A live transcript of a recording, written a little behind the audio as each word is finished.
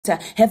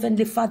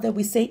Heavenly Father,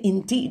 we say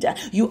indeed,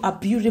 you are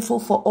beautiful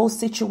for all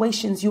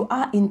situations. You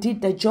are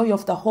indeed the joy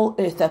of the whole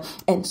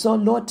earth. And so,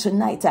 Lord,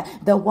 tonight,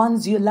 the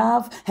ones you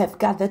love have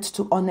gathered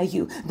to honor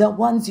you. The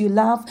ones you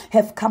love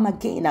have come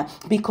again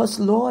because,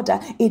 Lord,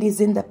 it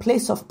is in the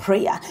place of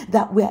prayer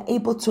that we are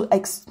able to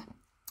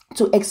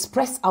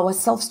express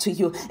ourselves to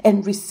you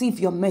and receive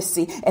your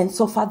mercy. And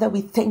so, Father, we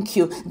thank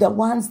you. The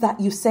ones that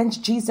you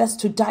sent Jesus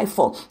to die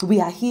for,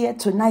 we are here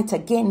tonight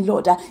again,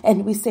 Lord,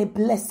 and we say,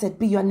 blessed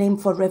be your name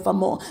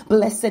forevermore.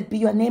 Blessed be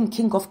your name,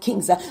 King of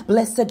Kings.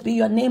 Blessed be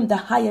your name, the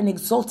high and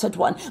exalted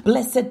one.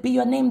 Blessed be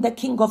your name, the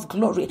King of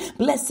glory.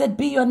 Blessed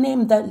be your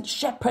name, the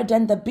shepherd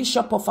and the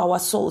bishop of our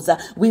souls.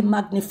 We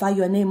magnify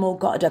your name, O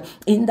God,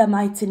 in the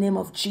mighty name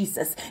of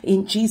Jesus.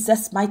 In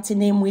Jesus' mighty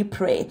name we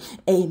pray.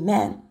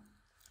 Amen.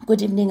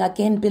 Good evening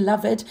again,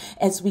 beloved.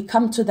 As we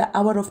come to the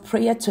hour of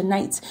prayer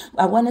tonight,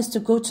 I want us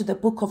to go to the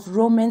book of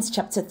Romans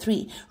chapter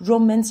 3.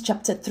 Romans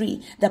chapter 3.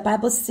 The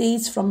Bible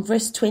says from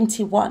verse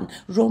 21.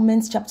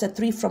 Romans chapter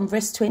 3 from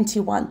verse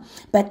 21.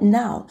 But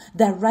now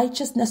the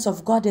righteousness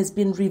of God has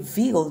been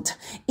revealed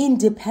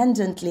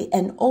independently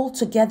and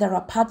altogether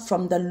apart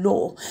from the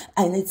law.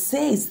 And it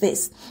says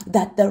this,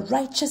 that the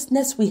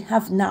righteousness we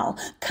have now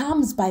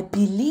comes by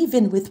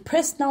believing with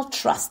personal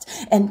trust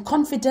and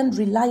confident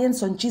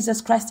reliance on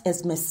Jesus Christ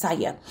as Messiah.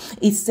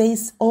 It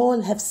says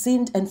all have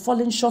sinned and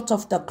fallen short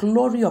of the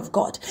glory of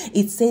God.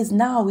 It says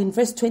now in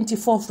verse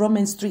 24 of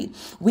Romans 3,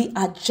 we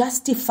are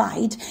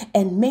justified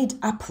and made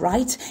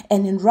upright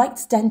and in right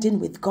standing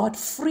with God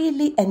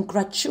freely and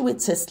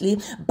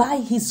gratuitously by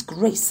his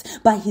grace,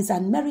 by his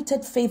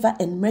unmerited favor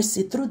and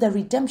mercy through the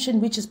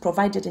redemption which is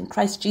provided in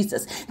Christ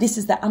Jesus. This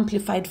is the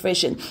amplified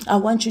version. I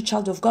want you,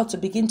 child of God, to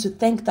begin to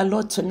thank the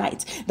Lord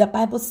tonight. The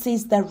Bible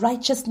says the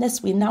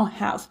righteousness we now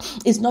have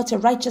is not a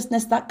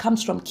righteousness that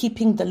comes from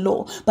keeping the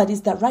law, but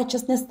is the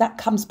righteousness that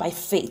comes by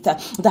faith,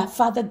 that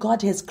Father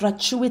God has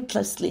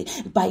gratuitously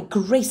by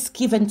grace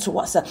given to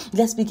us.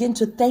 Let's begin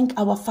to thank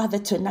our Father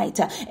tonight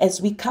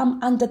as we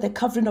come under the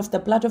covering of the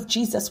blood of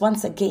Jesus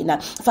once again.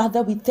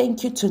 Father, we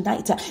thank you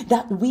tonight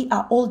that we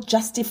are all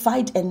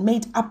justified and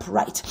made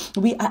upright.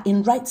 We are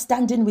in right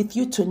standing with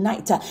you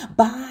tonight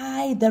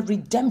by the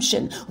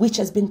redemption which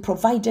has been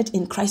provided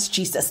in Christ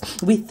Jesus.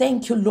 We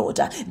thank you, Lord,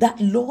 that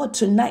Lord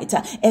tonight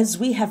as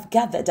we have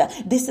gathered,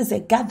 this is a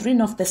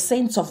gathering of the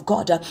saints of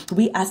God.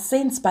 We are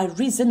saints by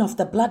reason of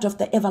the blood of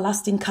the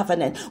everlasting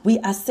covenant. We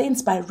are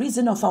saints by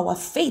reason of our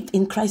faith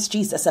in Christ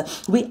Jesus.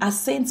 We are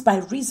saints by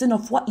reason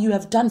of what you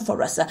have done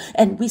for us.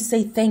 And we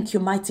say thank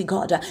you, mighty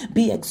God.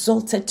 Be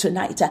exalted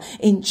tonight.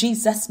 In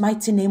Jesus'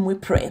 mighty name we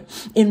pray.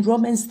 In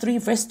Romans 3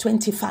 verse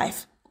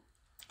 25.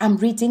 I'm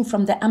reading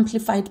from the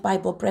Amplified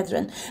Bible,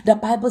 brethren. The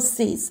Bible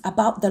says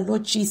about the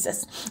Lord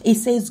Jesus, it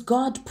says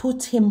God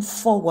put him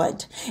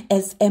forward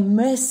as a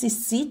mercy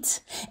seat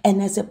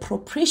and as a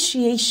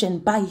propitiation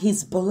by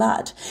his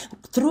blood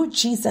through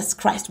Jesus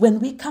Christ. When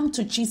we come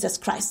to Jesus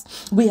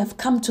Christ, we have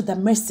come to the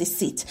mercy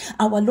seat.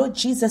 Our Lord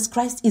Jesus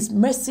Christ is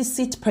mercy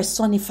seat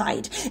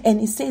personified.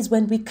 And it says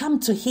when we come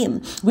to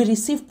him, we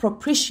receive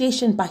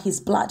propitiation by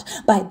his blood.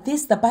 By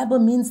this, the Bible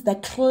means the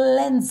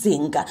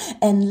cleansing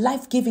and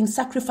life-giving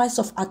sacrifice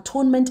of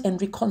atonement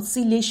and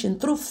reconciliation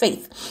through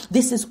faith.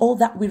 This is all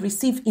that we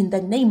receive in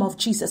the name of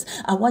Jesus.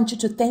 I want you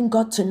to thank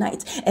God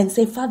tonight and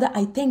say, Father,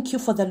 I thank you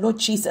for the Lord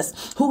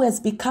Jesus who has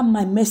become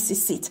my mercy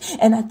seat.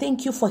 And I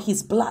thank you for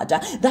his blood,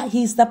 that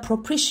he is the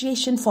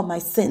propitiation for my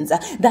sins,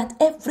 that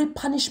every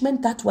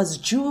punishment that was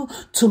due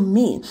to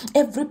me,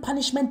 every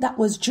punishment that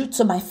was due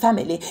to my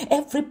family,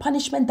 every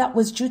punishment that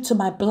was due to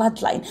my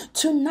bloodline,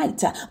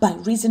 tonight, by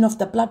reason of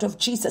the blood of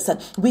Jesus,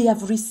 we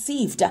have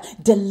received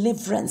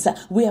deliverance.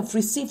 We have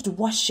received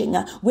washing.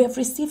 We have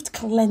received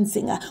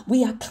cleansing.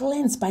 We are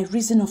cleansed by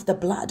reason of the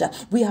blood.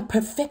 We are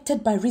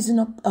perfected by reason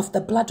of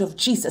the blood of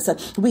Jesus.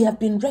 We have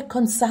been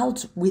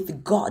reconciled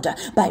with God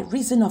by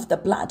reason of the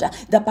blood.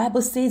 The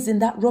Bible says in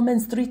that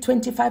Romans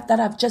 3:25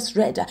 that I've just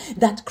read,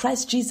 that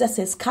Christ Jesus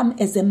has come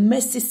as a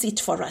mercy seat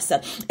for us,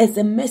 as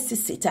a mercy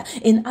seat.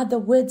 In other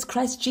words,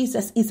 Christ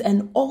Jesus is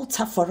an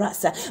altar for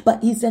us,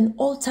 but he's an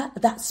altar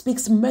that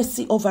speaks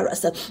mercy over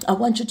us. I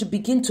want you to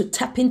begin to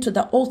tap into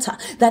the altar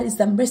that is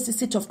the mercy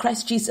seat of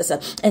Christ Jesus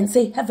and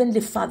say,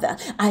 Heavenly Father,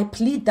 I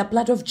plead the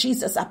blood of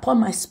Jesus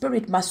upon my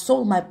spirit, my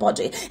soul, my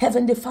body.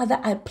 Heavenly Father,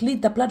 I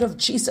plead the blood of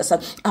Jesus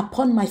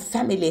upon my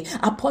family,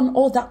 upon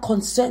all that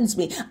concerns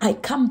me. I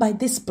come by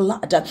this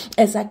blood.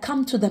 As I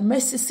come to the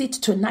mercy seat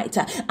tonight,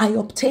 I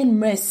obtain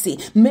mercy.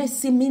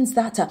 Mercy means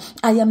that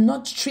I am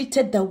not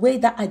treated the way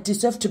that I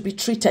deserve to be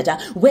treated.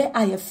 Where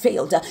I have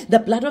failed, the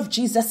blood of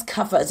Jesus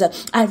covers.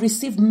 I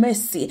receive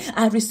mercy.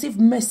 I receive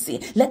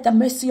mercy. Let the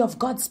mercy of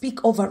God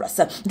speak over us.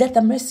 Let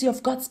the mercy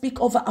of God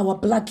speak over our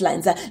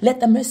bloodlines. Let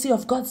the mercy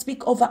of God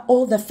speak over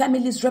all the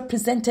families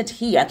represented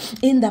here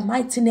in the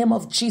mighty name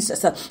of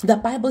Jesus. The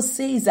Bible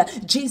says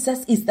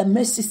Jesus is the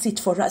mercy seat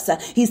for us.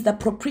 He's the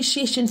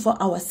propitiation for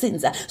our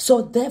sins.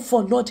 So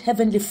therefore, Lord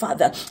Heavenly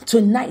Father,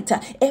 tonight,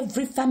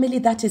 every family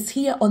that is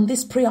here on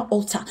this prayer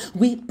altar,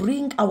 we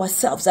bring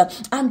ourselves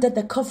under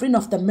the covering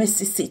of the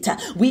mercy seat.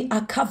 We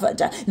are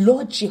covered.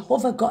 Lord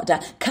Jehovah God,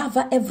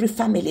 cover every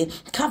family,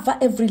 cover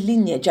every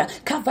lineage,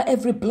 cover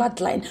every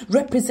bloodline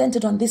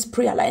represented on this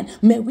prayer line.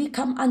 May we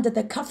come under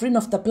the covering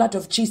of the blood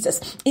of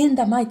Jesus in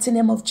the mighty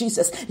name of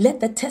Jesus. Let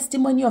the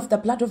testimony of the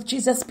blood of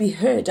Jesus be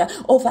heard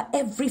over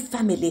every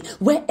family,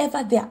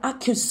 wherever there are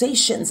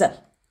accusations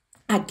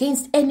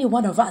against any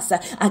one of us,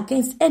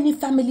 against any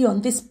family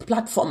on this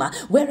platform,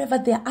 wherever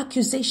there are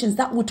accusations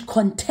that would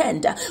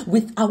contend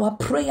with our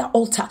prayer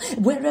altar,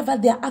 wherever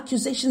there are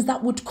accusations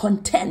that would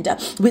contend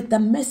with the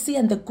mercy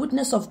and the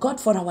goodness of God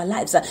for our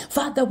lives.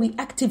 Father, we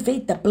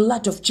activate the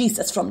blood of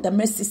Jesus from the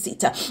mercy seat,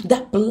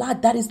 that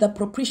blood that is the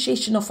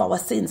propitiation of our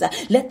sins.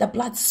 Let the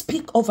blood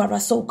speak over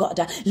us, oh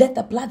God. Let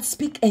the blood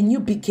speak a new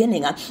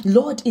beginning.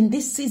 Lord, in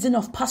this season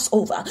of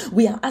Passover,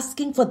 we are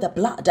asking for the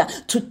blood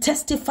to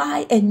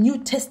testify a new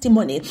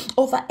testimony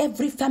over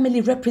every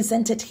family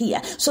represented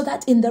here, so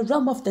that in the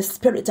realm of the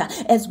Spirit,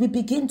 as we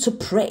begin to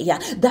pray,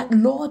 that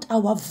Lord,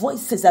 our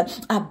voices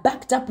are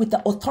backed up with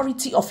the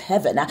authority of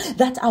heaven,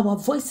 that our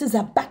voices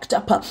are backed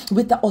up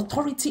with the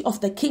authority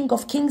of the King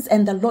of Kings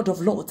and the Lord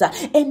of Lords.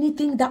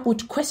 Anything that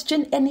would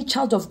question any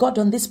child of God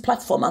on this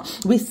platform,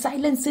 we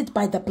silence it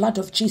by the blood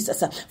of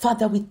Jesus.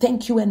 Father, we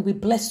thank you and we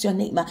bless your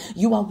name.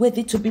 You are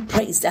worthy to be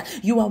praised.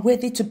 You are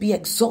worthy to be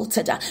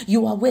exalted.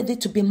 You are worthy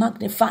to be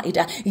magnified.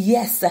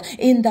 Yes,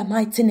 in the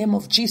mighty name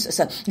of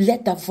Jesus,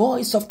 let the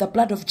voice of the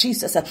blood of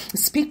Jesus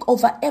speak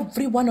over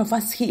every one of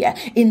us here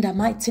in the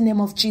mighty name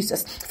of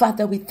Jesus.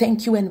 Father, we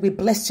thank you and we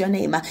bless your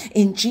name.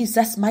 In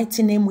Jesus'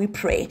 mighty name we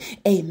pray.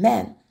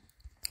 Amen.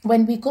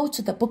 When we go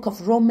to the book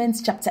of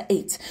Romans chapter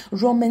 8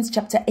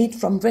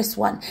 from verse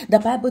 1, the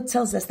Bible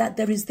tells us that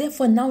there is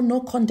therefore now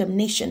no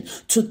condemnation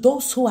to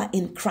those who are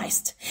in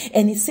Christ.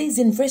 And it says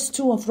in verse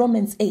 2 of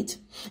Romans 8,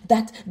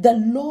 that the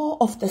law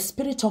of the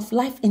Spirit of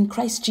life in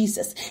Christ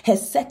Jesus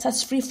has set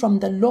us free from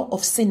the law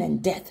of sin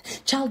and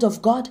death. Child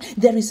of God,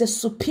 there is a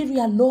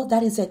superior law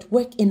that is at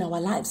work in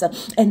our lives,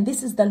 and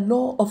this is the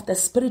law of the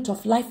Spirit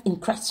of life in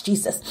Christ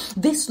Jesus.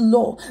 This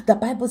law, the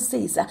Bible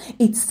says,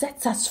 it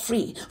sets us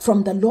free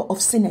from the law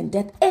of sin and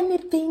death.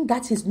 Anything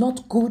that is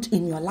not good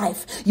in your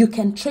life, you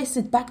can trace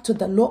it back to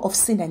the law of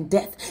sin and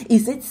death.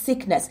 Is it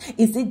sickness?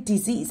 Is it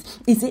disease?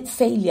 Is it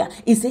failure?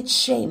 Is it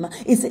shame?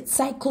 Is it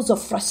cycles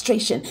of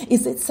frustration?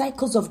 Is it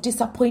cycles of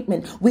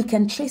disappointment? We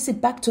can trace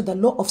it back to the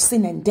law of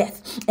sin and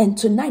death. And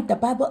tonight the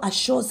Bible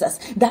assures us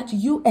that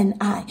you and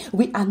I,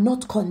 we are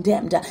not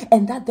condemned,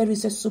 and that there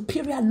is a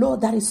superior law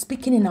that is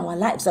speaking in our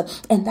lives,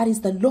 and that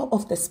is the law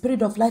of the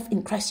Spirit of life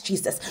in Christ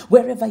Jesus.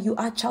 Wherever you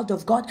are, child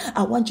of God,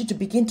 I want you to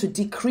begin to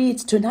decree it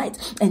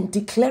tonight and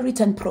declare it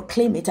and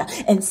proclaim it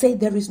and say,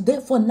 there is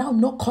therefore now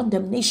no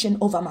condemnation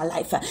over my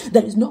life.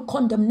 There is no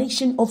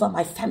condemnation over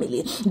my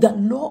family. The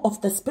law of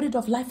the Spirit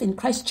of life in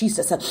Christ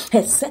Jesus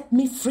has set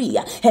me free,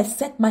 has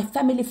set my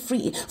family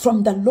free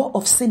from the law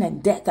of sin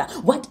and death.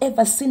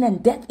 Whatever sin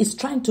and death is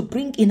trying to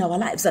bring in our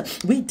lives,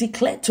 we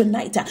declare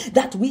tonight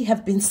that we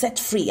have been set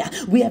free.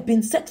 We have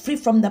been set free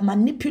from the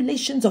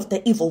manipulations of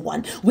the evil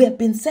one. We have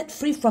been set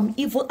free from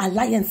evil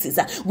alliances.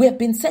 We have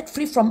been set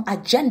free from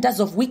agendas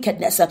of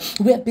wickedness.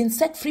 We have been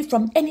set free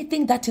from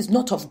anything that is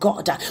not of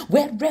God.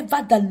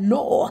 Wherever the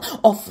law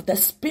of the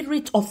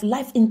Spirit of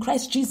life in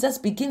Christ Jesus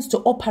begins to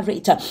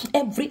operate,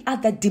 every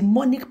other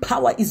demonic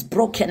power is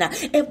broken.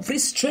 Every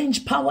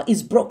strange power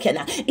is broken.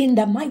 In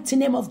the mighty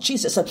name of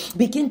Jesus,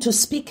 begin to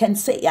speak and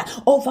say,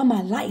 over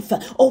my life,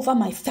 over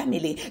my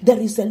family, there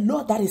is a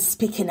law that is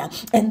speaking.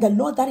 And the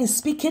law that is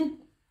speaking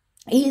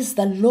is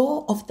the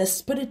law of the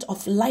Spirit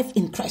of life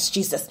in Christ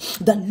Jesus.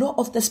 The law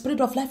of the Spirit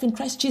of life in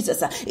Christ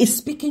Jesus is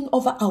speaking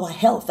over our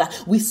health.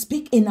 We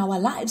speak in our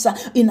lives,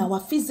 in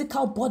our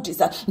physical bodies.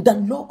 The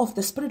law of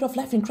the Spirit of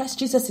life in Christ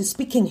Jesus is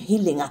speaking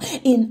healing.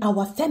 In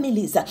our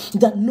families,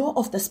 the law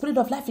of the Spirit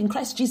of life in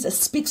Christ Jesus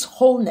speaks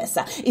wholeness.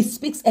 It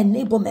speaks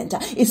enablement.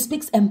 It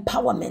speaks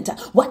empowerment.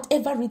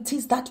 Whatever it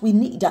is that we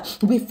need,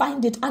 we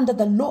find it under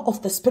the law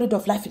of the Spirit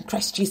of life in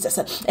Christ Jesus.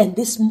 And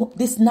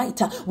this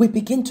night, we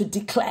begin to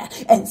declare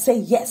and say,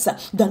 yes,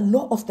 the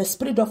law of the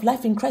Spirit of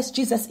life in Christ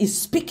Jesus is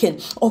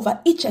speaking over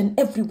each and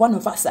every one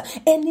of us.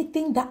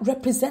 Anything that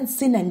represents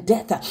sin and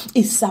death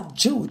is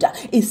subdued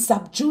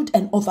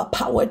and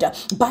overpowered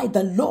by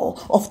the law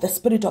of the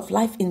Spirit of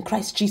life in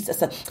Christ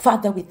Jesus.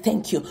 Father, we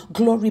thank you.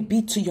 Glory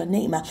be to your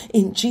name.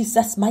 In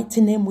Jesus' mighty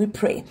name we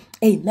pray.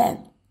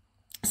 Amen.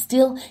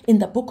 Still in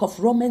the book of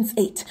Romans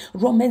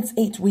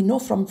 8, we know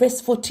from verse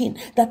 14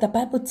 that the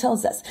Bible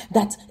tells us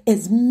that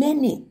as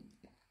many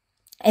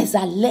as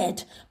are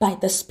led by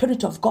the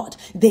Spirit of God,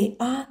 they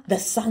are the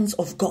sons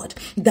of God.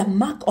 The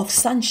mark of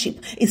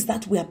sonship is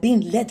that we are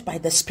being led by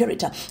the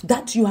Spirit,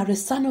 that you are a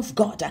son of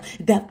God.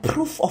 The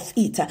proof of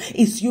it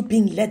is you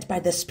being led by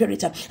the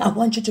Spirit. I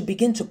want you to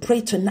begin to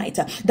pray tonight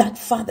that,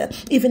 Father,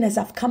 even as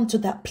I've come to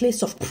that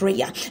place of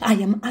prayer, I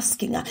am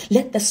asking,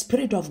 let the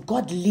Spirit of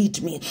God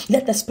lead me.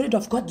 Let the Spirit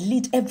of God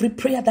lead every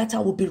prayer that I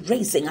will be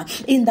raising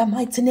in the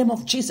mighty name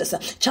of Jesus.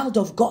 Child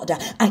of God,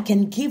 I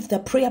can give the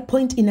prayer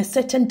point in a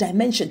certain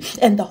dimension,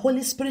 and the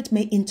Holy Spirit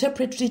may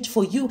interpret it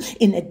for you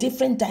in a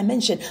different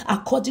dimension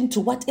according to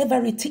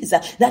whatever it is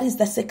that is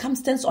the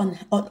circumstance on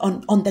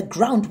the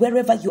ground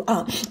wherever you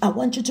are. I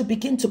want you to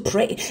begin to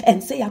pray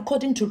and say,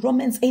 according to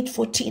Romans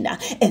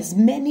 8:14, as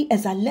many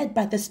as are led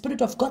by the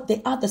Spirit of God,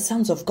 they are the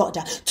sons of God.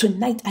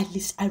 Tonight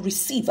I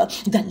receive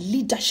the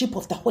leadership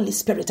of the Holy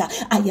Spirit.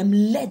 I am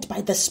led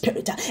by the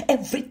Spirit.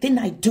 Everything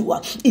I do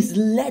is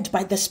led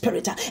by the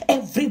Spirit.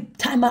 Every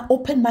time I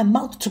open my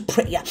mouth to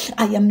pray,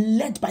 I am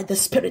led by the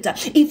Spirit.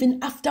 Even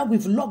after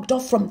we've logged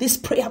off from this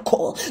prayer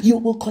call, you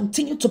will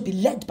continue to be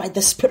led by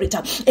the Spirit.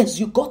 As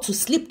you go to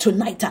sleep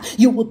tonight,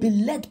 you will be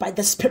led by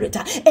the Spirit.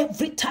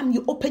 Every time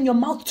you open your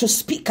mouth to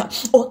speak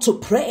or to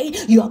pray,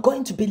 you are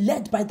going to be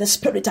led by the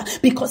Spirit,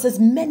 because as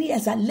many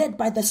as are led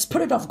by the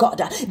Spirit of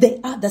God, they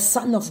are the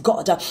Son of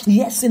God.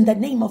 Yes, in the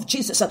name of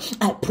Jesus,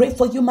 I pray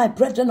for you, my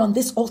brethren, on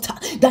this altar,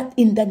 that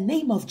in the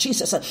name of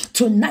Jesus,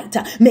 tonight,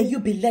 may you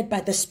be led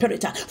by the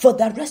Spirit. For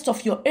the rest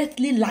of your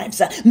earthly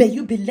lives, may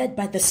you be led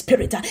by the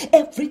Spirit.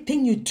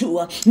 Everything you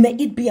do, may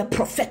it be a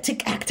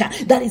prophetic act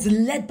that is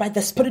led by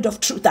the Spirit of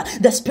truth,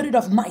 the Spirit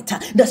of might,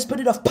 the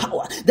Spirit of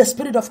power, the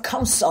Spirit of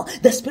counsel,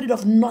 the Spirit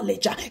of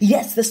knowledge,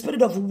 yes, the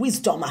Spirit of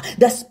wisdom,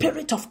 the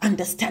Spirit of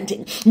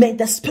understanding. May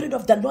the Spirit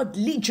of the Lord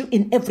lead you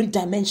in every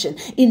dimension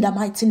in the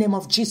mighty name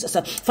of Jesus.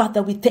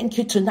 Father, we thank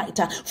you tonight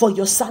for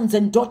your sons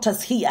and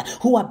daughters here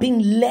who are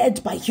being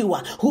led by you,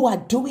 who are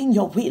doing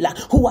your will,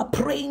 who are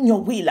praying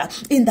your will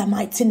in the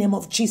mighty name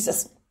of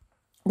Jesus.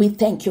 We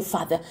thank you,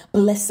 Father.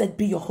 Blessed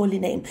be your holy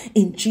name.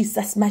 In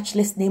Jesus'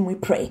 matchless name we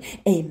pray.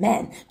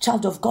 Amen.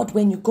 Child of God,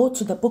 when you go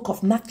to the book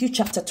of Matthew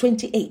chapter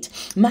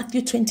 28,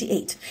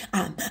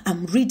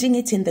 I'm reading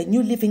it in the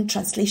New Living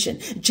Translation.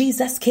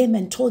 Jesus came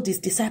and told his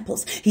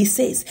disciples, he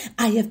says,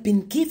 I have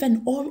been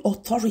given all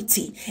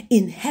authority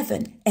in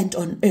heaven and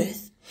on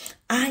earth.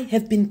 I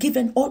have been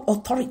given all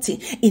authority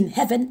in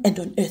heaven and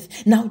on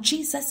earth. Now,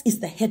 Jesus is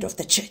the head of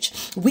the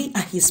church. We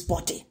are his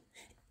body.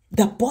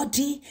 The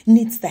body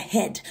needs the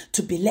head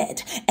to be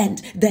led, and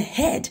the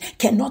head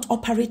cannot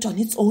operate on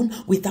its own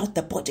without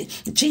the body.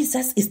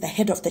 Jesus is the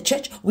head of the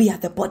church. We are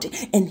the body.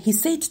 And he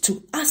said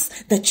to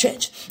us, the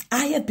church,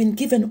 I have been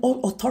given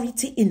all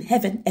authority in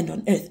heaven and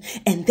on earth.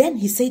 And then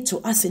he said to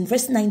us in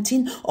verse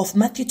 19 of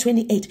Matthew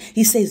 28,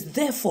 he says,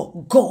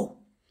 therefore go.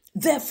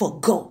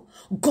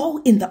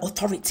 Go in the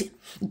authority.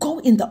 Go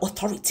in the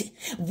authority.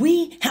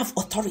 We have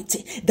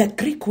authority. The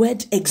Greek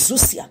word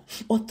exousia.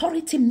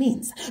 Authority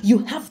means you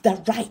have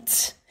the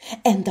right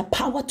and the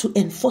power to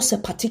enforce a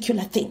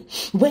particular thing.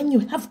 When you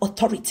have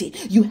authority,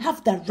 you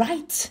have the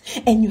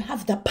right and you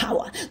have the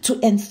power to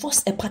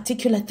enforce a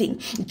particular thing.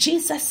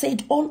 Jesus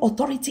said all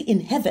authority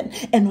in heaven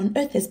and on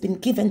earth has been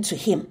given to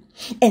him.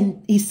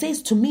 And he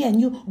says to me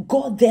and you,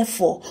 go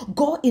therefore,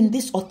 go in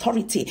this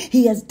authority.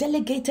 He has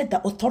delegated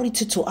the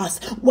authority to us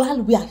while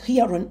we are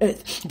here on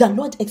earth. The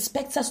Lord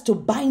expects us to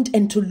bind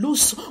and to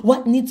loose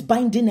what needs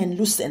binding and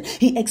loosen.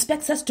 He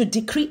expects us to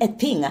decree a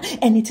thing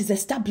and it is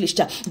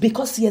established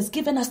because he has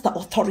given us the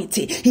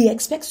authority. He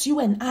expects you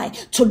and I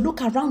to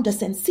look around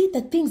us and see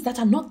the things that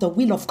are not the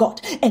will of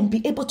God and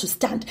be able to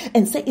stand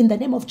and say, in the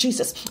name of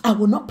Jesus, I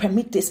will not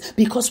permit this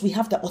because we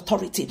have the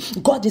authority.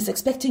 God is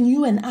expecting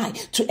you and I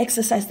to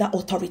exercise that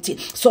authority.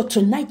 So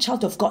tonight,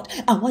 child of God,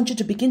 I want you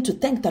to begin to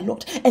thank the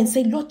Lord and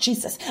say, Lord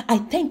Jesus, I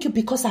thank you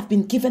because I've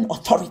been given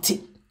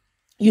authority.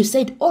 You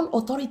said all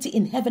authority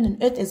in heaven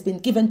and earth has been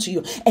given to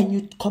you, and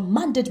you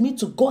commanded me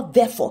to go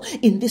therefore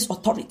in this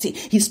authority.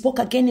 He spoke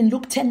again in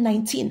Luke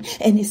 10:19,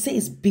 and he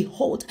says,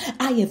 behold,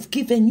 I have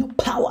given you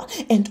power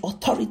and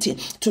authority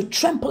to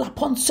trample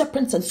upon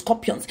serpents and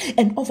scorpions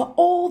and over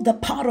all the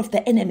power of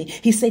the enemy.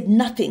 He said,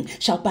 nothing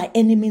shall by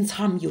any means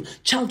harm you.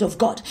 Child of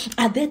God,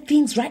 are there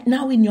things right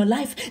now in your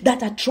life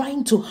that are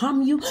trying to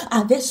harm you?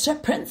 Are there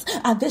serpents?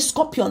 Are there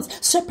scorpions?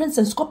 Serpents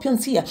and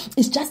scorpions here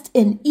is just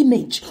an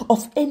image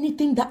of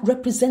anything that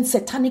represents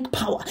satanic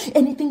power,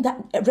 anything that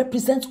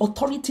represents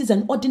authorities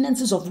and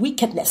ordinances of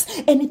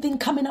wickedness, anything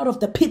coming out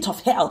of the pit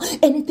of hell,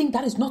 anything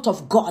that is not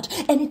of God,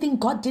 anything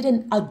God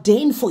didn't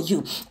ordain for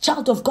you.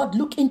 Child of God,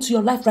 look into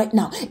your life right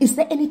now. Is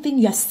there anything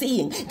you are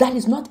seeing that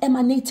is not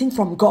emanating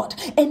from God?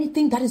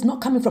 Anything that is not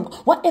coming from,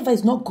 whatever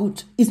is not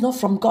good is not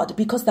from God,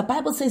 because the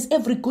Bible says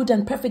every good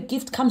and perfect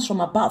gift comes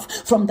from above,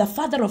 from the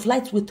Father of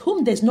lights, with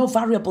whom there's no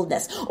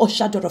variableness or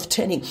shadow of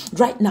turning.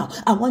 Right now,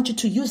 I want you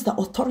to use the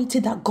authority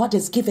that God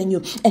has given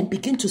you and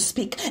begin to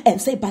speak and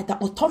say, by the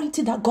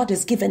authority that God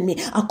has given me,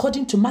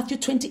 according to Matthew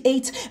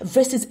 28,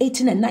 verses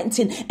 18 and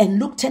 19, and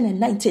Luke 10 and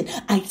 19,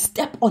 I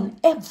step on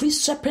every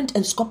serpent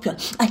and scorpion.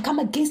 I come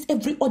against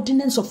every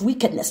ordinance of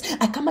wickedness.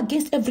 I come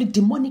against every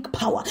demonic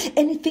power,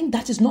 anything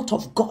that is not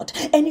of God,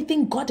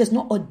 anything God has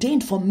not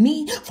ordained for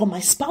me, for my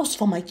spouse,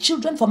 for my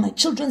children, for my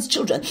children's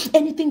children,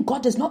 anything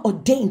God has not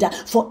ordained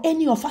for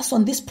any of us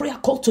on this prayer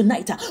call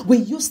tonight. We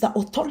use the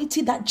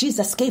authority that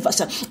Jesus gave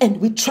us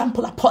and we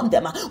trample upon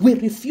them. We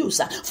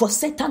refuse for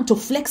Satan to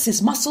flex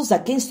his muscles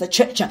against the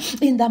church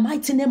in the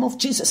mighty name of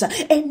Jesus.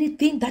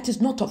 Anything that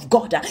is not of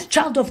God,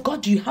 child of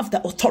God, you have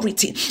the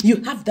authority, you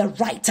have the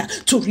right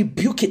to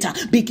rebuke it.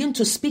 Begin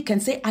to speak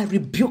and say, I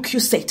rebuke you,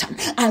 Satan.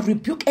 I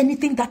rebuke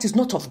anything that is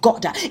not of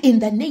God in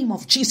the name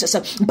of Jesus.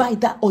 By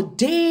the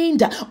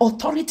ordained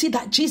authority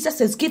that Jesus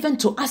has given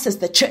to us as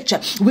the church,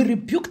 we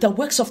rebuke the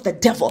works of the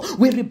devil.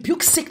 We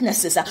rebuke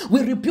sicknesses.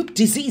 We rebuke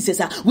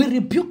diseases. We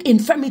rebuke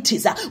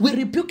infirmities. We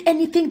rebuke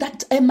anything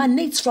that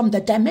emanates from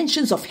the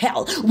dimensions of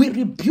hell. We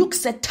rebuke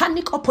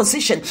satanic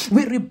opposition.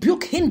 We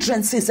rebuke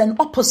hindrances and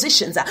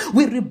oppositions.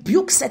 We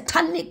rebuke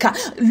satanic,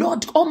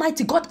 Lord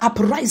Almighty God,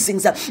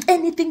 uprisings.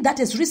 Anything that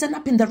has risen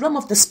up in the realm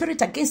of the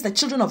spirit against the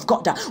children of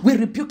God, we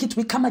rebuke it.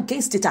 We come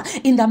against it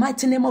in the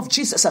mighty name of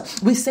Jesus.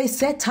 We say,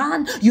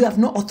 Satan, you have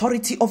no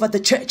authority over the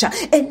church.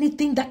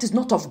 Anything that is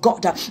not of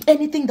God,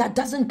 anything that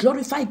doesn't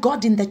glorify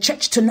God in the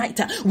church tonight,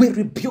 we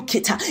rebuke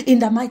it in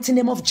the mighty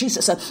name of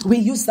Jesus. We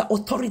use the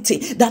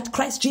authority that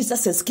Christ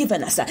Jesus has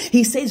given us.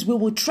 He says we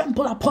will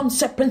trample upon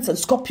serpents and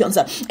scorpions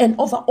and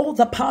over all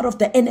the power of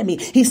the enemy.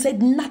 He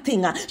said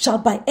nothing shall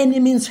by any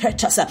means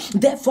hurt us.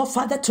 Therefore,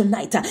 Father,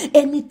 tonight,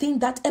 anything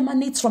that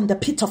emanates from the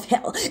pit of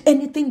hell,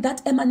 anything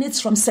that emanates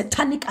from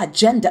satanic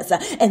agendas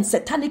and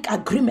satanic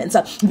agreements,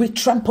 we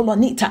trample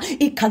on it.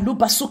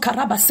 Ikaluba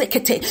sukaraba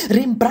sekete,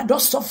 rimbrado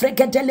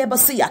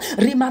sofregedelebasia,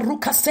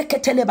 rimaruka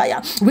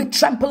seketelebaya. We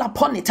trample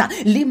upon it.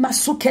 Lima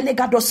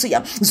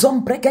sukelegadosia,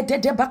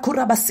 zombregede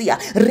bakurabasia,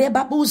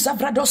 rebabuza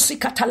vradosi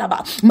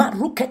katalaba,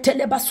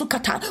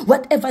 maruketelebasukata.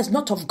 Whatever is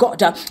not of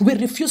God, we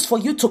refuse for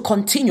you to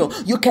continue.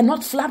 You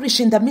cannot flourish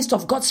in the midst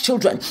of God's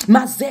children.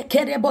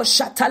 Mazekerebo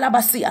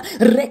shatalabasia,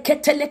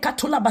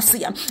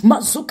 reketelekatulabasia,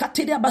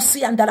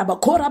 mazukatirabasia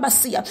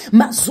andalabakorabasia,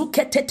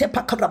 mazuketete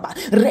pakaraba,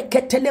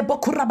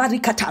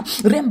 reketelebokurabarikata,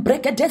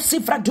 rembregedesi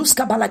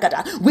vraduska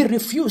balagada. We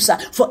refuse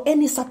for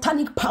any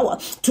satanic power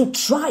to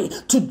try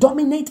to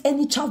dominate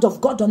any child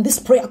of God on this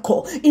prayer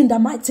call. In the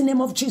mighty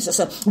name of Jesus,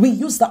 we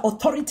use the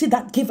authority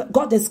that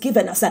God has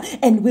given us,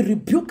 and we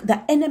rebuke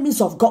the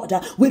enemies of God.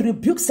 We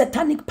rebuke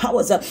satanic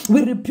powers.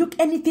 We rebuke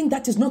anything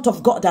that is not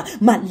of God.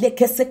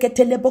 Maleke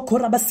seketelebo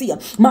korabasia,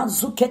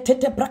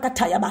 mazuketete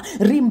brakatayaba,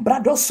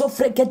 rimbrado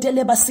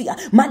sofregedelebasia,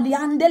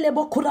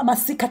 maliandelebo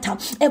kurabasikata.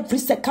 Every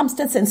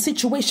circumstance and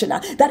situation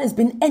that has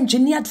been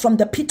engineered from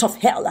the pit of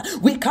hell,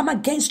 we come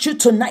against you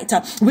tonight.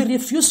 We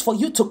refuse for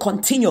you to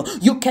continue.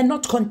 You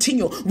cannot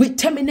continue. We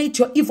terminate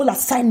your evil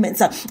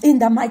assignments in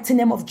the mighty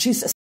name of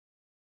Jesus.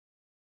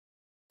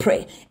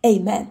 Pray.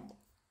 Amen.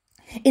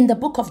 In the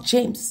book of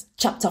James,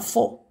 chapter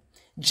 4,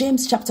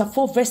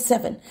 verse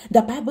 7,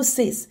 the Bible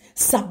says,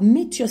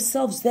 submit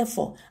yourselves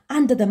therefore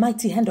under the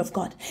mighty hand of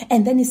God.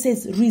 And then it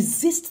says,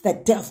 resist the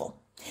devil.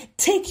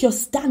 Take your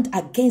stand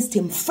against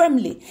him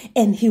firmly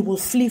and he will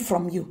flee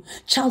from you.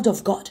 Child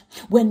of God,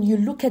 when you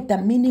look at the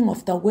meaning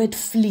of the word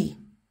flee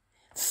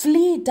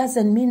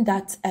doesn't mean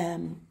that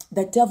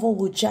the devil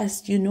will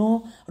just,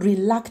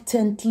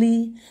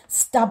 reluctantly,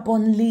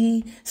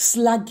 stubbornly,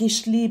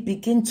 sluggishly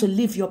begin to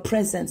leave your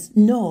presence.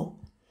 No.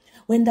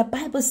 When the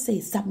Bible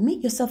says,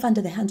 submit yourself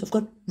under the hands of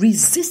God,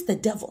 resist the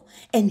devil,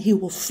 and he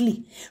will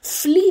flee.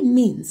 Flee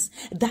means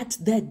that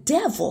the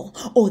devil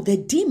or the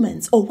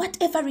demons or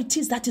whatever it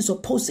is that is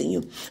opposing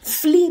you,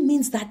 flee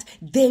means that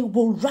they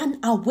will run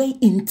away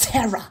in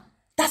terror.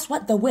 That's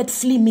what the word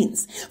flee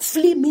means.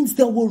 Flee means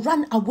they will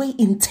run away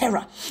in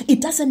terror.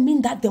 It doesn't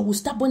mean that they will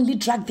stubbornly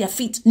drag their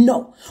feet.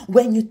 No.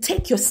 When you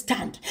take your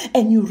stand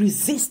and you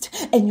resist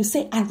and you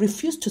say, I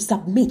refuse to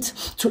submit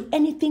to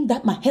anything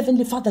that my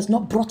Heavenly Father has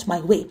not brought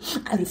my way.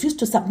 I refuse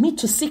to submit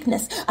to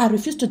sickness. I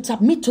refuse to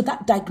submit to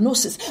that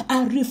diagnosis.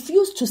 I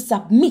refuse to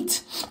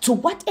submit to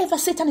whatever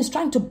Satan is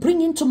trying to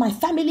bring into my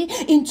family,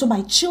 into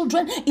my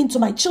children, into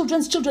my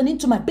children's children,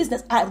 into my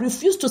business. I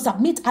refuse to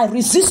submit. I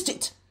resist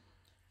it.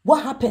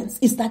 What happens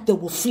is that they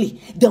will flee.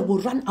 They will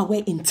run away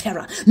in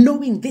terror.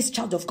 Knowing this,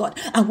 child of God,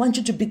 I want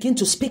you to begin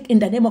to speak in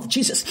the name of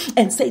Jesus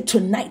and say,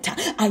 tonight,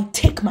 I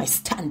take my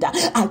stand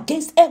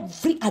against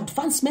every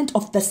advancement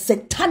of the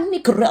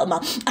satanic realm,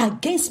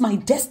 against my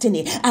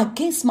destiny,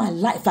 against my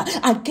life,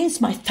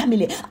 against my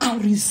family. I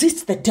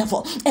resist the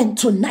devil. And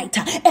tonight,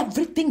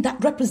 everything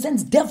that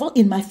represents devil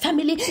in my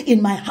family,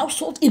 in my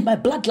household, in my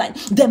bloodline,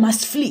 they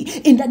must flee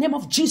in the name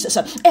of Jesus.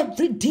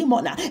 Every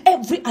demon,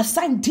 every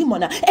assigned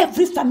demon,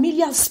 every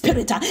familiar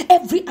spirit,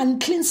 every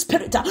unclean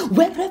spirit,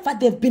 wherever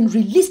they've been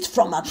released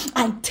from,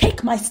 I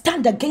take my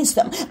stand against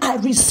them. I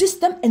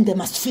resist them and they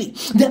must flee.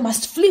 They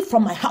must flee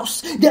from my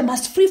house. They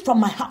must flee from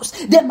my house.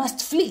 They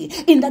must flee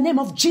in the name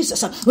of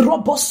Jesus.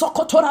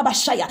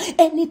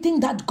 Anything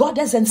that God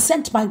hasn't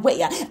sent my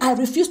way, I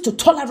refuse to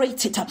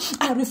tolerate it.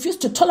 I refuse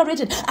to tolerate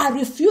it. I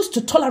refuse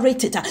to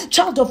tolerate it.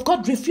 Child of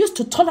God, refuse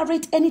to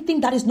tolerate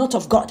anything that is not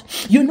of God.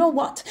 You know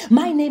what?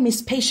 My name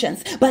is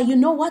Patience. But you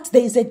know what?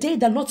 There is a day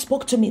the Lord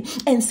spoke to me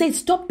and said,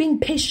 stop being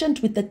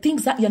patient with the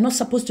things that you're not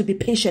supposed to be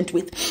patient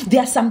with.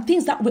 There are some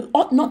things that we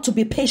ought not to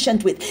be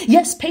patient with.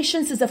 Yes,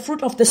 patience is a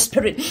fruit of the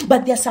Spirit,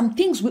 but there are some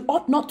things we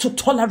ought not to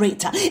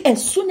tolerate.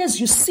 As soon as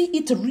you see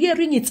it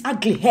rearing its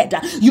ugly head,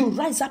 you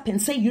rise up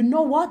and say, you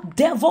know what,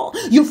 devil,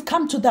 you've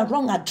come to the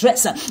wrong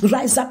address.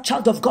 Rise up,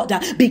 child of God,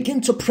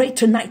 begin to pray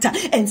tonight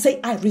and say,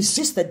 I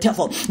resist the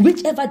devil.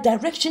 Whichever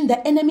direction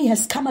the enemy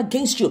has come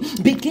against you,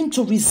 begin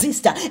to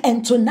resist.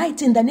 And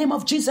tonight, in the name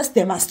of Jesus,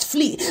 they must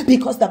flee,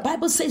 because the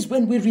Bible says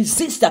when we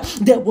resist,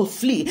 they will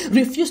flee.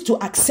 Refuse to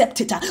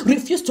accept it.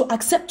 Refuse to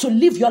accept to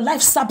live your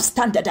life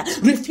substandard.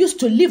 Refuse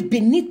to live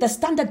beneath the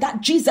standard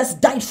that Jesus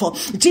died for.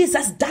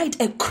 Jesus died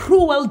a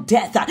cruel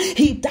death.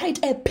 He died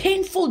a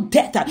painful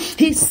death.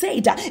 He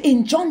said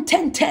in John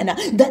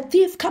 10:10, the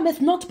thief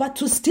cometh not but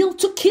to steal,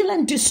 to kill,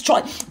 and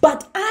destroy.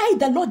 But I,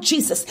 the Lord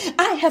Jesus,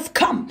 I have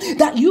come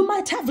that you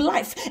might have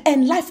life,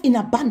 and life in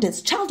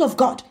abundance. Child of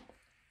God,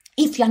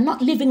 if you're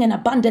not living an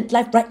abundant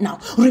life right now,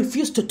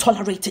 refuse to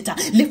tolerate it.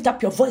 Lift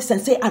up your voice and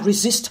say, I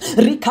resist.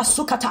 Rika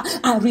sukata,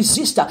 I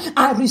resist.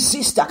 I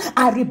resist.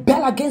 I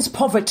rebel against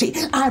poverty.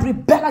 I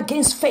rebel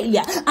against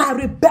failure. I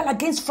rebel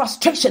against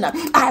frustration.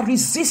 I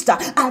resist.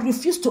 I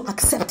refuse to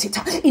accept it.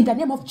 In the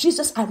name of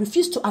Jesus, I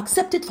refuse to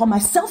accept it for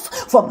myself,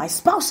 for my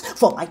spouse,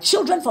 for my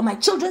children, for my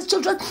children's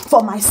children,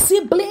 for my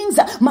siblings,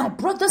 my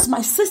brothers,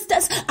 my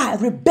sisters. I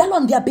rebel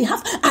on their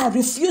behalf. I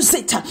refuse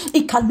it.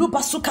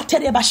 Ikaluba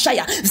sukatere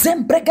bashaya.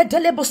 Zembrege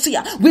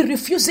we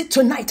refuse it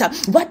tonight.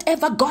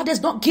 Whatever God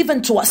has not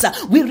given to us,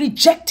 we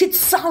reject it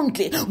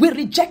soundly. We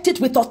reject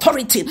it with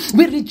authority.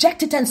 We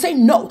reject it and say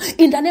no.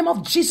 In the name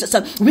of Jesus,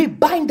 we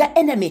bind the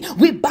enemy.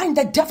 We bind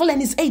the devil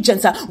and his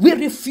agents. We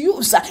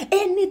refuse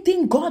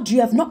anything, God, you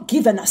have not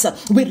given us.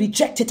 We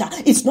reject it.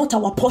 It's not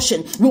our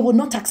portion. We will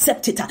not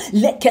accept it.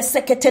 In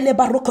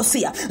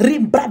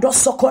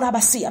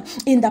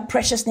the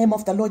precious name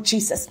of the Lord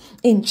Jesus.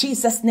 In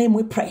Jesus' name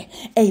we pray.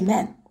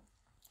 Amen.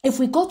 If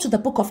we go to the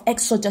book of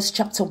Exodus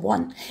chapter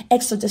 1,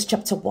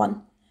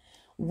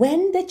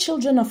 when the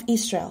children of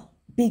Israel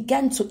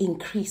began to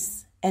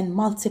increase and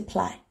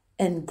multiply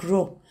and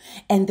grow,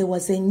 and there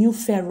was a new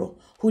Pharaoh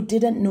who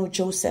didn't know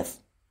Joseph,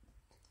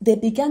 they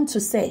began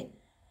to say,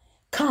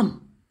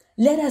 come,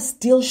 let us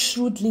deal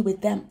shrewdly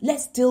with them.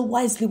 Let's deal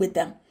wisely with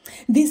them.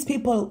 These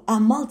people are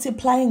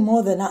multiplying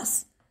more than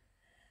us.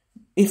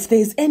 If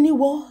there's any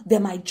war, they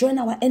might join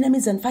our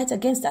enemies and fight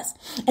against us.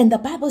 And the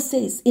Bible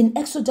says in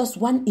Exodus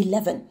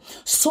 1:11,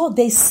 so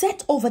they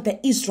set over the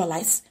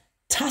Israelites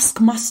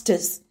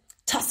taskmasters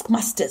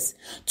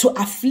to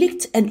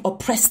afflict and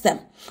oppress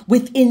them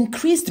with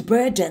increased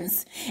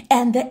burdens.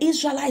 And the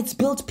Israelites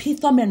built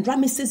Pithom and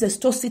Ramesses as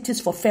store cities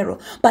for Pharaoh.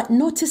 But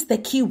notice the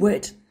key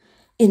word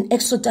in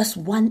Exodus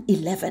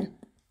 1:11.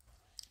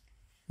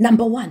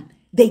 Number one,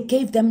 they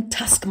gave them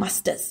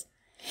taskmasters.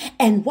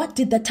 And what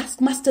did the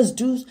taskmasters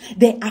do?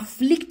 They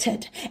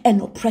afflicted and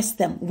oppressed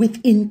them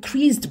with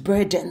increased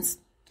burdens.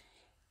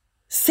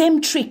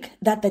 Same trick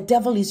that the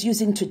devil is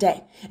using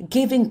today,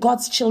 giving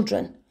God's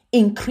children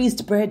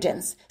increased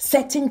burdens,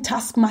 setting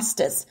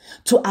taskmasters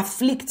to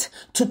afflict,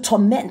 to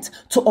torment,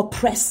 to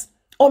oppress.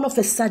 All of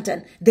a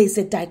sudden, there's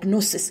a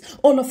diagnosis.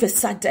 All of a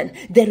sudden,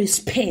 there is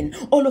pain.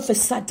 All of a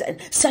sudden,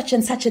 such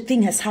and such a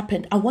thing has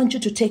happened. I want you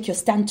to take your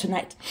stand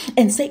tonight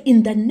and say,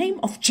 in the name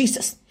of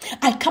Jesus,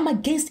 I come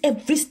against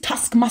every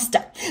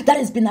taskmaster that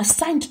has been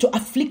assigned to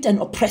afflict and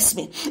oppress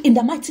me. In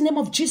the mighty name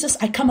of Jesus,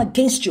 I come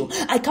against you.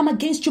 I come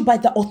against you by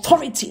the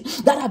authority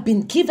that I've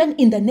been given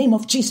in the name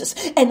of Jesus.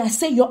 And I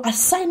say, your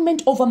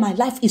assignment over my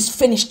life is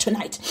finished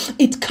tonight.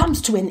 It comes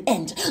to an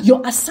end.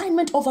 Your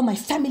assignment over my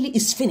family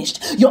is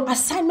finished. Your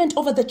assignment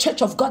over the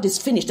church of God is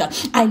finished.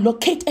 I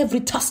locate every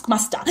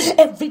taskmaster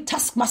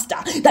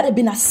that have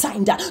been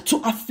assigned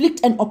to afflict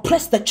and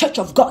oppress the church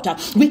of God.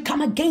 We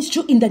come against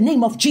you in the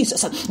name of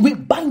Jesus. We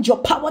bind your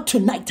power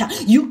tonight.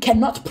 You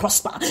cannot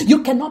prosper.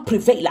 You cannot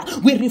prevail.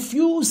 We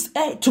refuse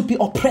to be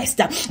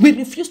oppressed. We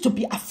refuse to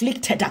be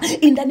afflicted.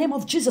 In the name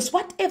of Jesus,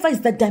 whatever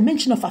is the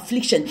dimension of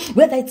affliction,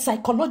 whether it's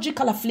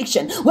psychological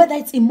affliction, whether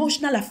it's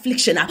emotional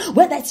affliction,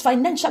 whether it's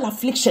financial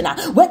affliction,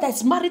 whether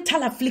it's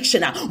marital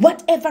affliction,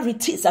 whatever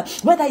it is,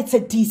 whether it's a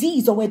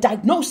disease or a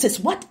diagnosis,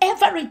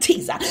 whatever it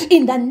is,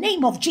 in the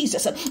name of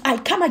Jesus, I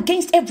come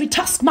against every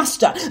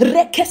taskmaster,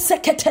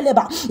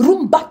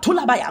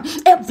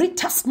 every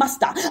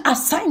taskmaster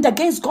assigned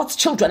against God's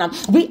children.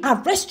 We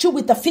arrest you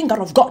with the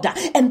finger of God,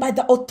 and by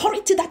the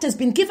authority that has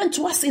been given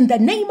to us in the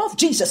name of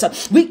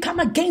Jesus, we come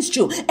against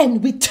you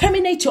and we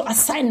terminate your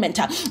assignment.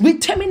 We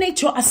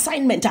terminate your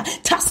assignment.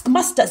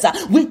 Taskmasters,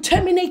 we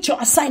terminate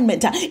your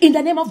assignment in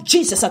the name of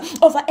Jesus.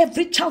 Over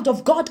every child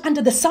of God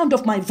under the sound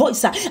of my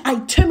voice,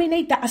 I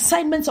terminate the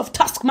assignments of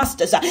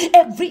taskmasters.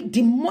 Every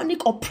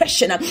demonic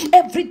oppression,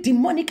 every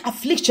demonic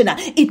affliction,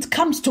 it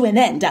comes to an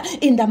end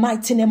in the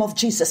mighty name of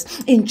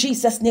Jesus. In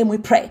Jesus' name we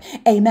pray.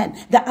 Amen.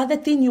 The other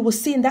thing you will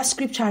see in that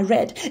scripture I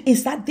read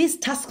is that these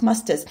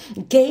taskmasters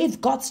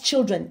gave God's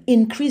children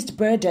increased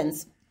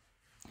burdens.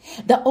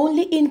 The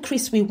only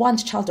increase we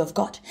want, child of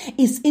God,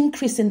 is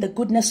increase in the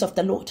goodness of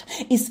the Lord,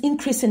 is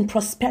increase in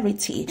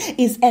prosperity,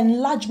 is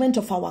enlargement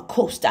of our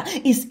coast,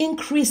 is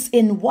increase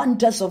in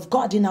wonders of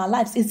God in our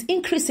lives, is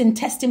increase in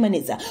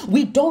testimonies.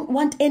 We don't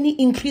want any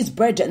increased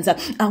burdens.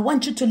 I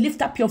want you to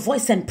lift up your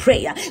voice and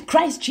pray.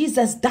 Christ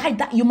Jesus died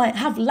that you might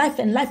have life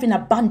and life in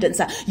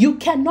abundance. You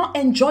cannot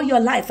enjoy your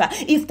life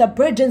if the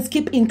burdens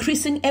keep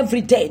increasing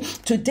every day.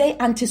 Today,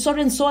 Auntie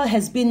So-and-so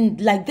has been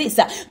like this.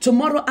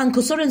 Tomorrow,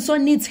 Uncle So-and-so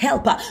needs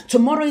help.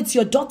 Tomorrow it's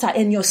your daughter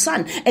and your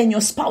son and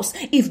your spouse.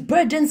 If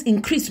burdens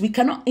increase, we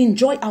cannot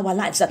enjoy our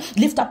lives.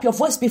 Lift up your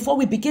voice before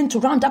we begin to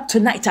round up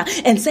tonight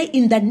and say,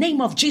 in the name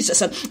of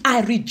Jesus,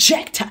 I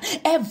reject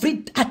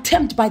every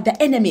attempt by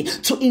the enemy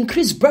to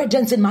increase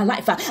burdens in my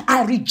life.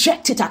 I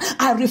reject it.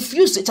 I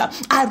refuse it.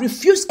 I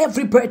refuse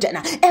every burden,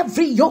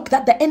 every yoke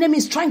that the enemy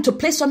is trying to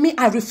place on me.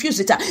 I refuse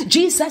it.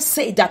 Jesus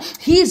said that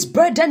his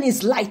burden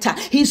is lighter,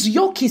 his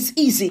yoke is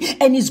easy,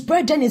 and his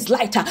burden is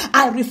lighter.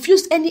 I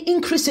refuse any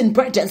increase in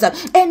burdens.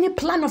 Any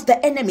plan of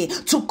the enemy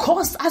to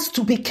cause us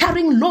to be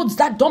carrying loads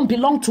that don't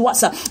belong to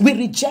us, we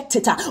reject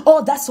it.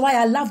 Oh, that's why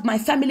I love my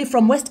family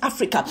from West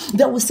Africa.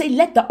 They will say,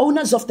 let the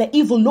owners of the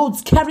evil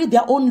loads carry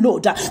their own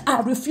load.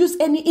 I refuse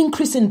any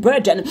increase in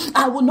burden.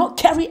 I will not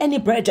carry any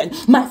burden.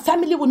 My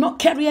family will not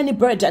carry any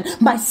burden.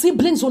 My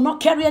siblings will not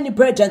carry any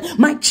burden.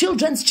 My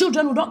children's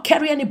children will not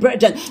carry any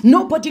burden.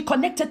 Nobody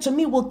connected to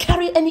me will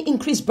carry any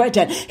increased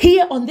burden.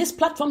 Here on this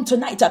platform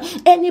tonight,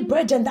 any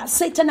burden that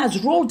Satan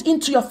has rolled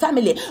into your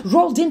family,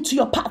 rolled into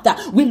your path,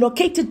 we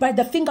locate it by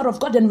the finger of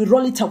God and we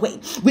roll it away.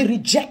 We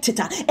reject it.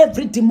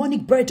 Every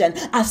demonic burden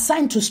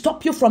assigned to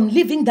stop you from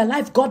living the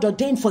life God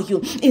ordained for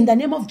you, in the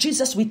name of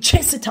Jesus, we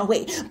chase it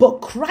away.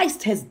 But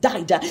Christ has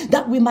died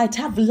that we might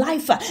have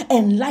life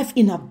and life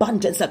in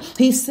abundance.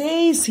 He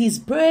says his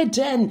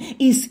burden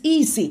is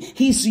easy,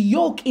 his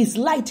yoke is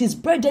light, his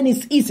burden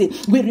is easy.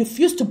 We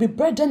refuse to be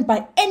burdened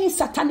by any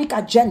satanic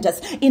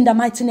agendas in the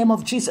mighty name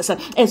of Jesus.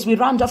 As we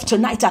round off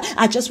tonight,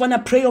 I just want to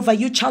pray over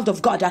you, child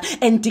of God,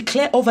 and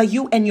declare over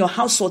you and your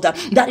household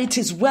that it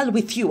is well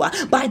with you.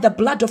 By the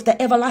blood of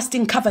the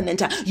everlasting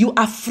covenant, you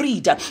are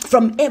freed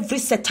from every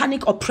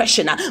satanic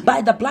oppression.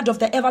 By the blood of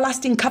the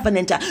everlasting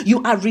covenant,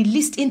 you are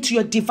released into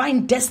your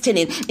divine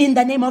destiny in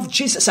the name of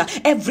Jesus.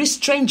 Every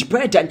strange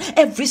burden,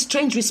 every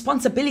strange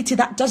responsibility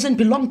that doesn't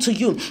belong to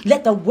you,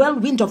 let the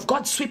whirlwind of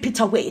God sweep it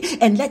away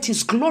and let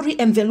his glory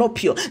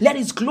envelop you. Let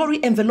his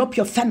glory envelop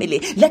your family.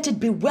 Let it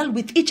be well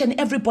with each and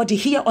everybody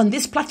here on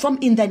this platform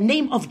in the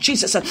name of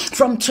Jesus.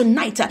 From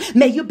tonight,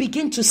 may you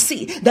begin to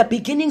see the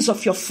beginnings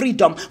of your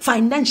freedom,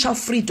 financial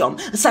freedom,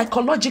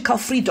 psychological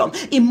freedom,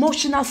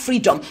 emotional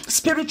freedom,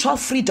 spiritual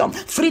freedom,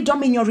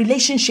 freedom in your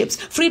relationships,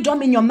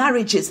 freedom in your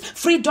marriages,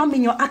 freedom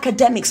in your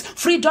academics,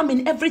 freedom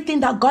in everything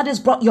that God has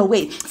brought your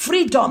way.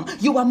 Freedom.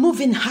 You are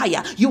moving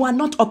higher. You are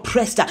not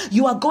oppressed.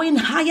 You are going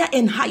higher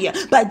and higher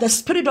by the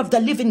Spirit of the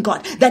living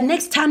God. The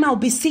next time I'll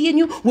be seeing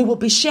you, we will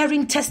be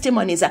sharing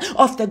testimonies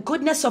of the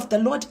goodness of the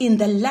Lord in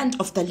the land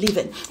of the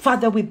living.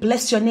 Father, we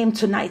bless your name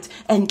tonight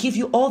and give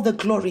you all the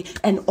glory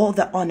and all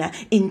the honor.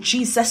 In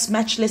Jesus'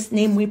 matchless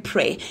name we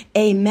pray.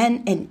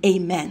 Amen and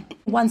amen.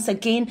 Once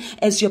again,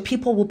 as your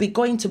people will be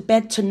going to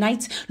bed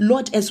tonight,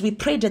 Lord, as we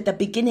prayed at the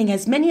beginning,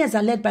 as many as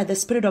are led by the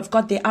Spirit of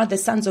God, they are the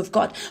sons of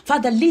God.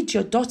 Father, lead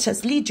your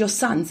daughters, lead your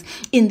sons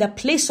in the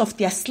place of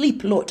their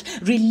sleep, Lord.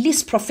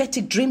 Release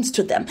prophetic dreams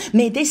to them.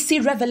 May they see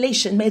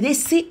revelation. May they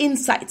see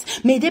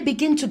insights. May they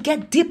begin to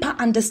get deeper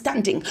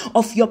understanding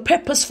of your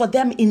purpose for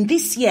them in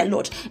this year,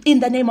 Lord.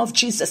 In the name of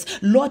Jesus,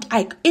 Lord,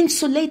 I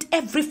insulate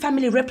every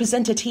family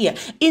represented here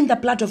in the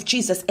blood of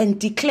Jesus and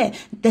declare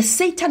that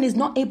Satan is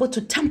not able to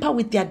tamper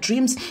with their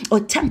dreams or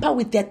tamper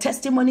with their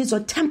testimonies or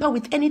tamper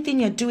with anything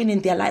you're doing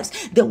in their lives.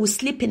 They will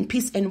sleep in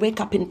peace and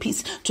wake up in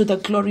peace to the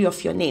glory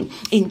of your name.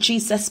 In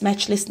Jesus'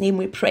 matchless name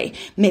we pray.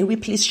 May we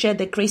please share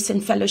the grace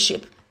and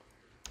fellowship.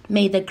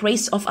 May the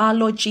grace of our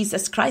Lord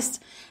Jesus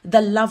Christ,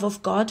 the love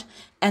of God,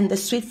 and the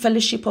sweet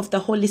fellowship of the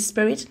Holy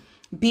Spirit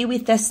be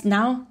with us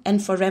now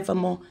and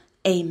forevermore.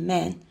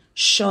 Amen.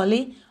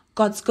 Surely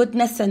God's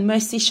goodness and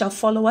mercy shall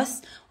follow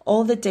us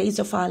all the days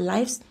of our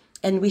lives,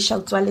 and we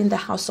shall dwell in the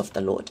house of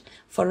the Lord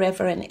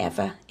forever and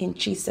ever. In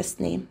Jesus'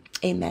 name,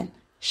 amen.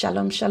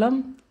 Shalom,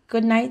 shalom.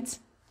 Good night.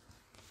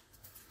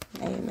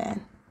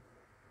 Amen.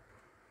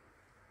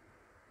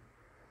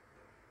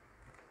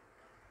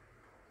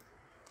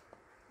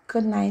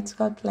 Good night.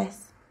 God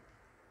bless.